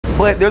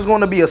but there's going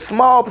to be a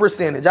small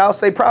percentage, I'll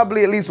say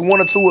probably at least 1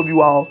 or 2 of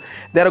you all,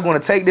 that are going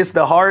to take this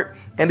to heart,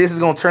 and this is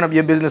going to turn up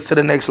your business to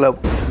the next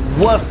level.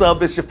 What's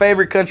up? It's your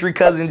favorite country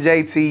cousin,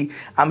 JT.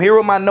 I'm here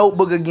with my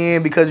notebook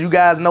again because you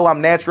guys know I'm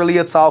naturally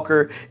a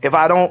talker. If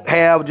I don't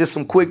have just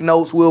some quick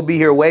notes, we'll be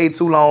here way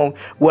too long.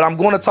 What I'm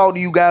going to talk to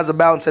you guys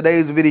about in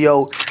today's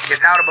video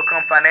is how to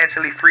become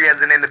financially free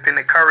as an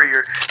independent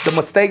courier. The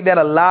mistake that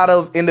a lot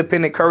of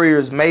independent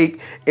couriers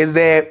make is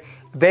that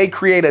they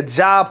create a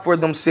job for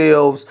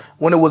themselves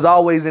when it was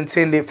always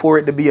intended for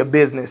it to be a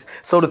business.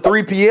 So the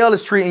 3PL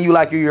is treating you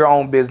like you're your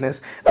own business.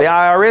 The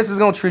IRS is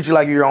going to treat you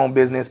like you're your own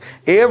business.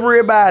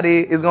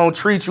 Everybody is going to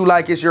treat you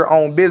like it's your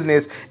own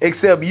business,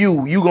 except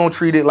you. You going to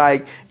treat it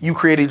like you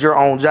created your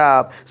own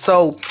job.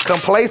 So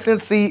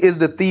complacency is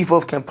the thief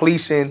of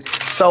completion.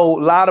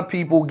 So a lot of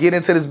people get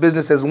into this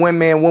business as one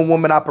man, one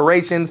woman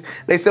operations.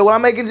 They say, well,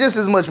 I'm making just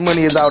as much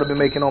money as I would have been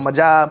making on my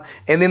job.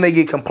 And then they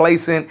get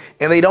complacent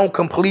and they don't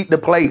complete the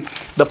play.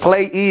 The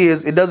play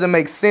is, it doesn't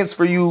make sense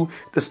for you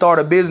to start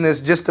a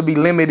business just to be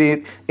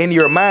limited in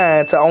your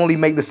mind to only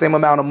make the same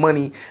amount of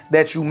money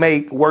that you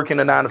make working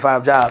a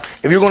 9-to-5 job.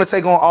 If you're going to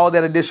take on all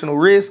that additional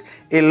risk,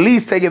 at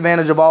least take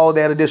advantage of all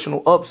that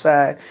additional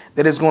upside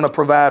that it's going to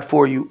provide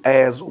for you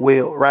as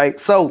well, right?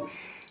 So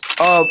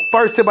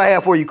first tip I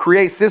have for you,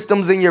 create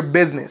systems in your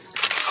business.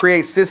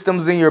 Create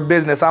systems in your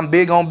business. I'm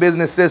big on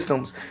business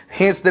systems.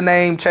 Hence the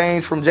name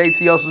change from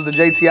JT Hustles to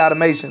JT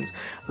Automations.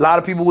 A lot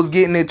of people was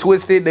getting it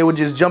twisted. They were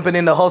just jumping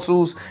into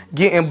hustles,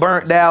 getting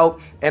burnt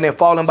out, and then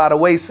falling by the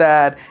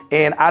wayside.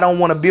 And I don't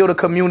want to build a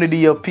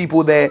community of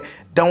people that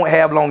don't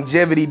have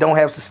longevity, don't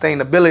have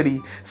sustainability.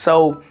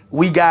 So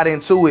we got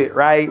into it,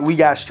 right? We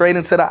got straight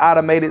into the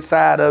automated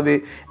side of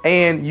it.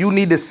 And you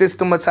need to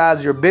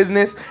systematize your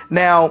business.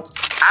 Now,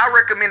 I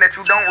recommend that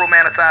you don't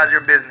romanticize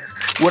your business.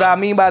 What I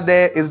mean by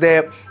that is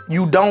that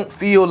you don't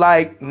feel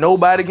like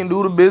nobody can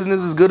do the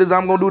business as good as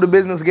I'm going to do the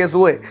business. Guess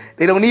what?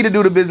 They don't need to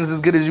do the business as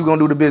good as you're going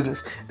to do the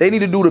business. They need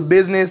to do the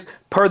business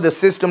per the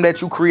system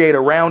that you create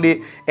around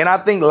it. And I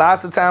think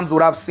lots of times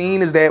what I've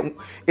seen is that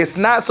it's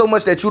not so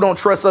much that you don't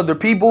trust other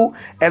people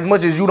as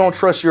much as you don't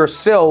trust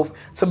yourself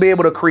to be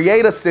able to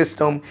create a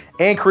system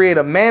and create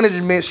a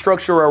management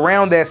structure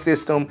around that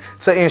system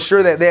to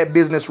ensure that that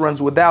business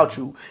runs without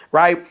you,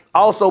 right?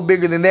 Also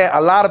bigger than that,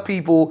 a lot of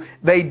people,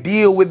 they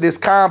deal with this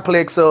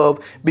complex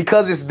of,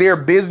 because it's their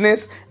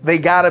business, they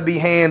gotta be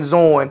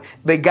hands-on,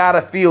 they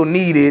gotta feel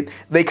needed,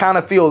 they kind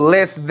of feel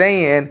less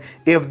than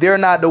if they're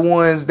not the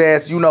ones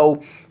that's, you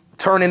know,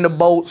 turning the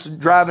boats,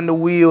 driving the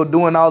wheel,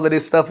 doing all of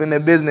this stuff in their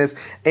business.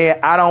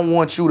 And I don't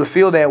want you to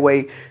feel that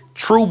way.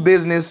 True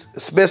business,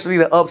 especially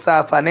the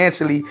upside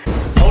financially.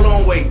 Hold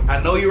on, wait.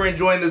 I know you're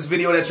enjoying this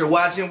video that you're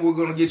watching. We're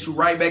going to get you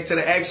right back to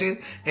the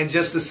action in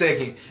just a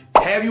second.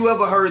 Have you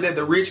ever heard that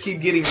the rich keep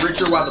getting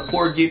richer while the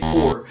poor get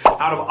poorer?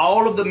 Out of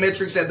all of the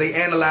metrics that they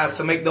analyze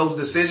to make those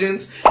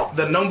decisions,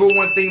 the number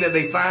one thing that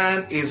they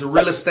find is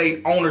real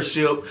estate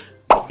ownership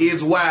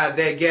is why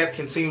that gap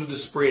continues to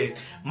spread.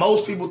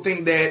 Most people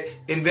think that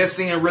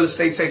investing in real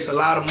estate takes a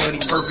lot of money,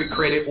 perfect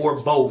credit,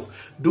 or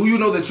both. Do you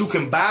know that you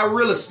can buy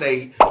real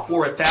estate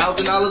for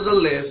 $1,000 or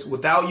less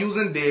without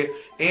using debt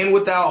and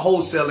without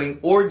wholesaling,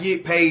 or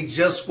get paid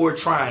just for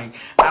trying?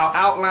 I'll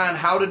outline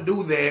how to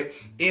do that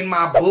in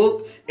my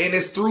book, and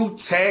it's through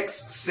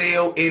tax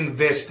sale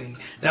investing.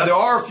 Now, there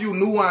are a few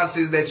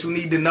nuances that you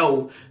need to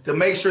know to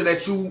make sure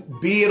that you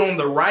bid on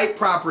the right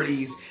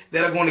properties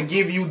that are going to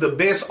give you the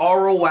best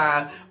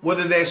ROI,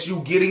 whether that's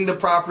you getting the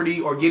property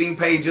or getting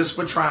paid just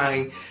for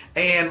trying.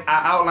 And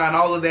I outline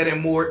all of that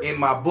and more in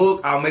my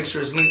book. I'll make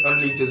sure it's linked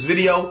underneath this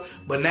video.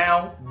 But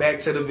now, back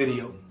to the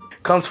video.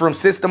 Comes from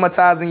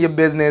systematizing your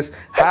business,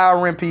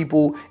 hiring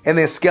people, and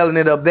then scaling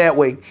it up that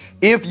way.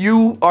 If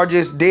you are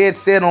just dead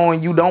set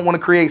on you don't want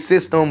to create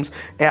systems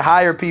and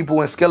hire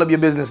people and scale up your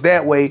business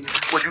that way,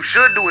 what you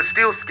should do is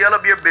still scale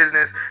up your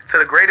business to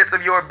the greatest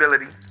of your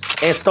ability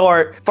and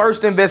start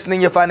first investing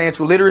in your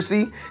financial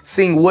literacy,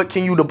 seeing what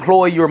can you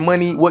deploy your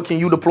money, what can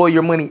you deploy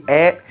your money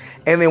at.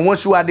 And then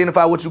once you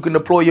identify what you can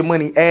deploy your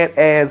money at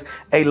as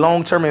a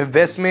long-term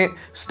investment,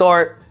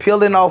 start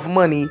peeling off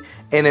money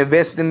and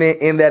investing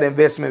it in that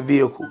investment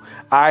vehicle.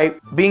 All right.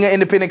 Being an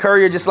independent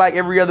courier, just like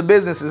every other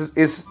business,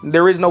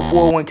 there is no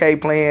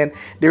 401k plan.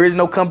 There is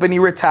no company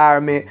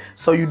retirement.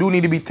 So you do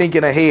need to be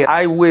thinking ahead.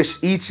 I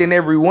wish each and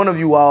every one of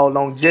you all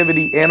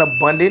longevity and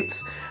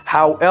abundance.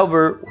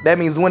 However, that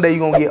means one day you're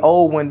going to get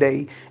old one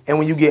day. And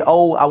when you get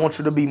old, I want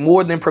you to be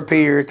more than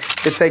prepared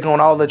to take on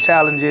all the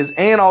challenges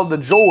and all the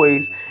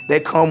joys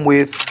that come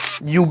with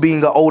you being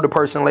an older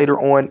person later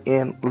on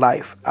in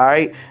life. All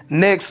right.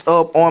 Next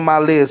up on my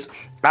list,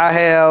 I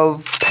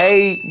have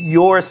pay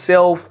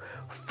yourself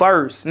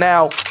first.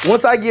 Now,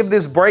 once I give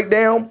this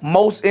breakdown,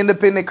 most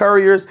independent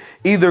couriers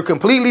either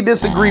completely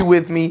disagree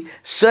with me,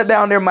 shut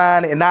down their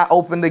mind, and not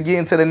open to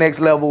getting to the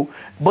next level.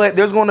 But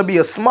there's going to be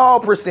a small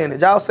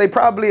percentage, I'll say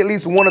probably at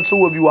least 1 or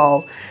 2 of you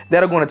all,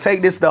 that are going to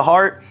take this to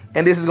heart,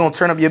 and this is going to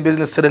turn up your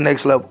business to the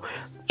next level.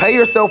 Pay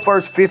yourself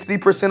first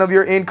 50% of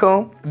your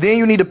income. Then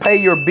you need to pay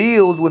your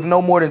bills with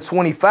no more than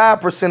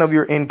 25% of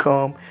your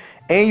income.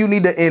 and you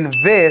need to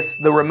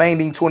invest the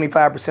remaining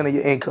 25% of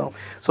your income.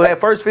 So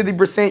that first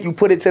 50%, you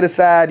put it to the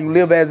side, you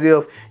live as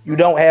if you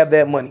don't have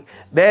that money.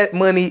 That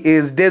money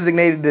is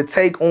designated to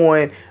take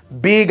on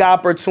big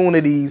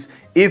opportunities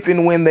if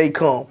and when they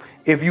come.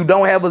 If you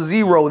don't have a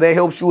zero, that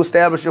helps you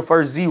establish your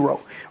first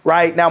zero,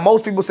 right? Now,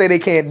 most people say they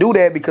can't do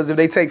that because if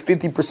they take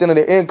 50% of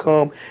their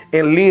income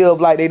and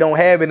live like they don't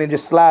have it and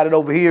just slide it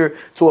over here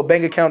to a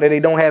bank account that they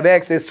don't have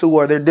access to,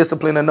 or they're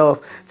disciplined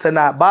enough to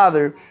not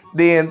bother,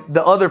 then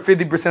the other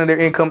 50% of their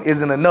income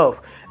isn't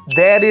enough.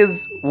 That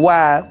is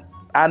why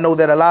I know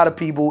that a lot of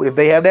people, if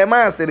they have that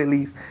mindset at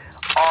least,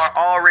 are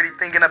already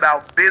thinking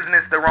about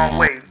business the wrong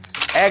way.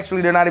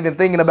 Actually, they're not even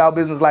thinking about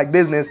business like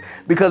business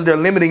because they're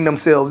limiting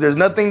themselves. There's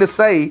nothing to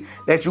say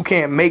that you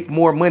can't make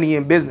more money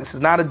in business.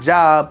 It's not a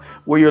job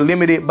where you're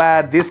limited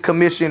by this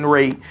commission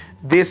rate,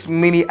 this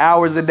many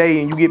hours a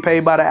day, and you get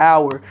paid by the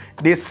hour,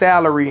 this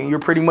salary, and you're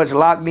pretty much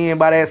locked in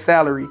by that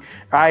salary,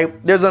 right?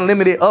 There's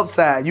unlimited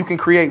upside. You can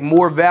create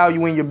more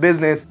value in your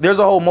business. There's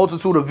a whole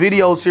multitude of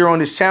videos here on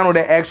this channel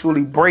that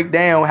actually break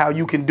down how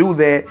you can do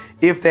that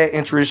if that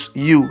interests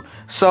you.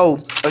 So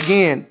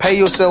again, pay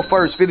yourself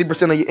first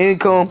 50% of your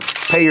income,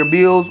 pay your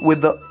bills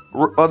with the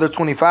other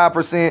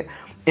 25%,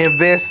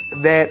 invest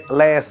that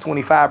last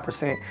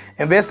 25%.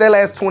 Invest that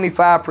last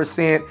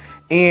 25%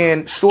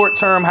 in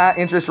short-term high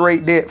interest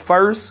rate debt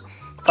first,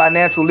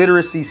 financial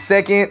literacy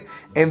second,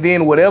 and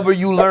then whatever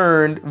you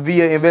learned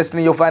via investing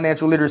in your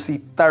financial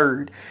literacy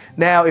third.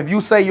 Now, if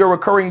you say your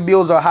recurring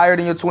bills are higher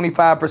than your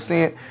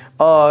 25%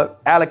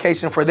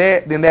 allocation for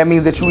that, then that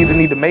means that you either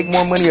need to make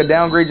more money or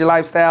downgrade your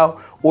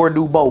lifestyle or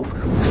do both.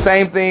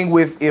 Same thing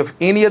with if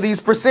any of these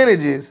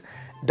percentages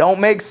don't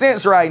make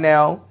sense right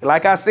now.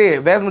 Like I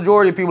said, vast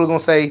majority of people are gonna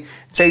say,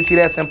 JT,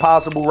 that's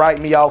impossible,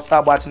 write me off,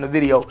 stop watching the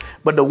video.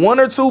 But the 1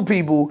 or 2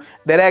 people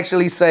that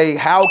actually say,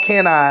 how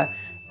can I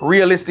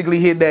realistically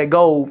hit that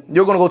goal,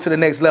 you're gonna go to the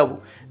next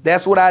level.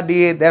 That's what I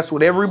did. That's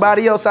what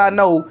everybody else I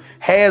know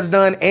has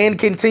done and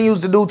continues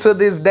to do to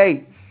this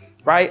day,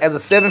 right? As a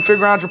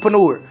 7-figure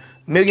entrepreneur, $1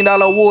 million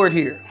award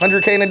here,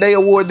 100K in a day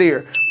award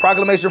there,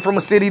 proclamation from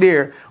a city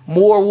there,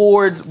 more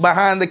awards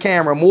behind the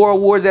camera, more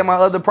awards at my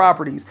other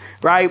properties,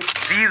 right?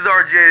 These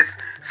are just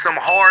some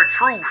hard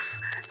truths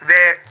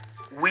that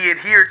we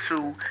adhere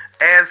to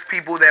as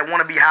people that want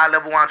to be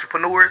high-level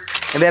entrepreneurs.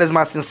 And that is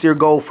my sincere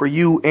goal for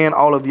you and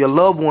all of your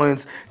loved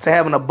ones, to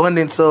have an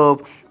abundance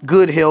of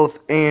good health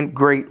and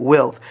great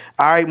wealth.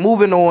 All right,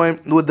 moving on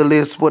with the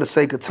list for the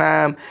sake of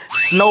time.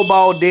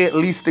 Snowball debt,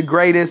 least to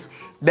greatest.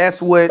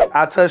 That's what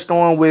I touched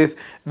on with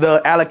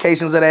the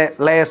allocations of that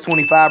last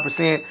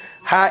 25%.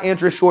 High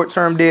interest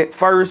short-term debt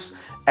first.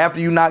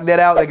 After you knock that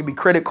out, that could be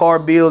credit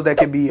card bills, that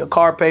could be a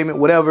car payment,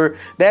 whatever.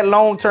 That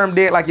long-term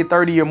debt, like your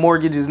 30-year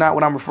mortgage, is not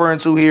what I'm referring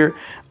to here.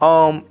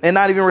 And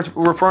not even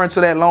referring to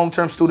that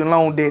long-term student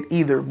loan debt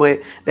either. But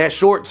that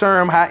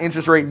short-term high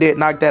interest rate debt,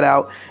 knock that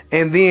out.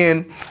 And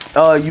then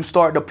you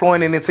start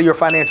deploying it into your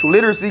financial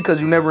literacy because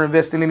you never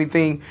invest in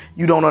anything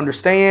you don't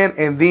understand.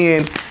 And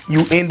then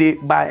you end it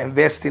by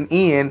investing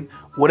in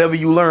whatever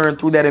you learn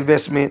through that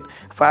investment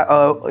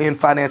in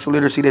financial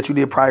literacy that you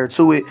did prior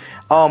to it.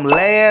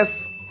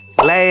 Last.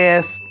 When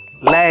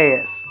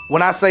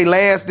I say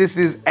last, this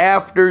is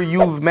after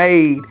you've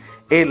made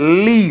at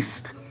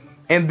least,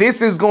 and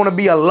this is going to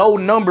be a low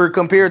number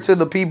compared to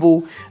the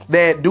people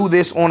that do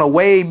this on a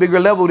way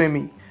bigger level than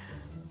me.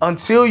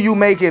 Until you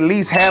make at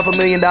least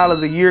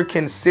 $500,000 a year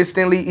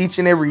consistently each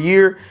and every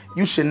year,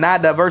 you should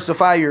not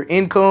diversify your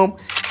income.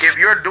 If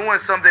you're doing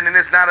something and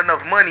it's not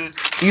enough money,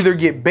 either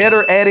get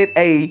better at it,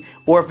 A,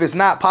 or if it's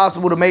not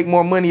possible to make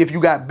more money if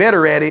you got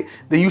better at it,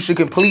 then you should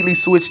completely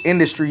switch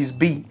industries,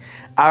 B.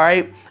 All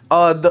right.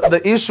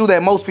 The issue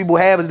that most people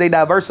have is they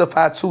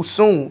diversify too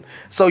soon.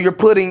 So you're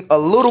putting a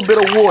little bit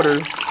of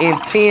water in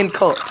 10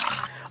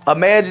 cups.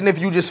 Imagine if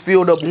you just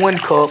filled up 1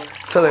 cup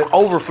till it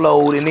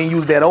overflowed and then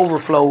use that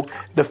overflow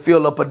to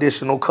fill up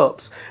additional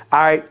cups. All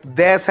right.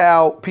 That's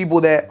how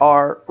people that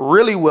are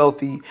really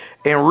wealthy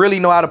and really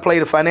know how to play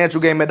the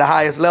financial game at the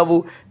highest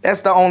level,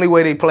 that's the only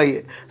way they play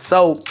it.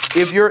 So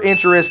if you're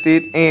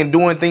interested in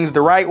doing things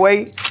the right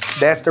way,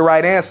 that's the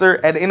right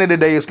answer. At the end of the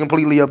day, it's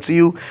completely up to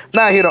you.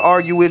 Not here to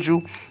argue with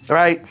you,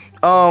 right?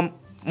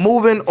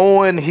 Moving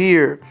on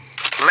here.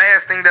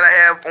 Last thing that I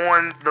have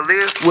on the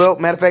list. Well,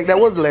 matter of fact, that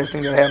was the last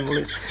thing that I had on the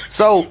list.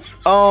 So,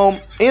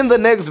 in the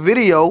next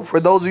video, for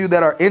those of you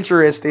that are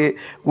interested,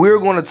 we're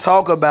going to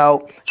talk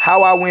about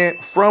how I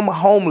went from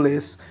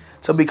homeless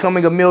to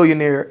becoming a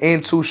millionaire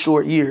in 2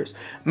 short years.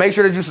 Make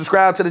sure that you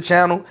subscribe to the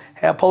channel,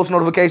 have post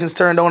notifications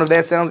turned on if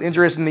that sounds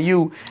interesting to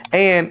you,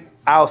 and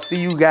I'll see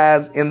you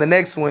guys in the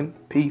next one.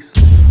 Peace.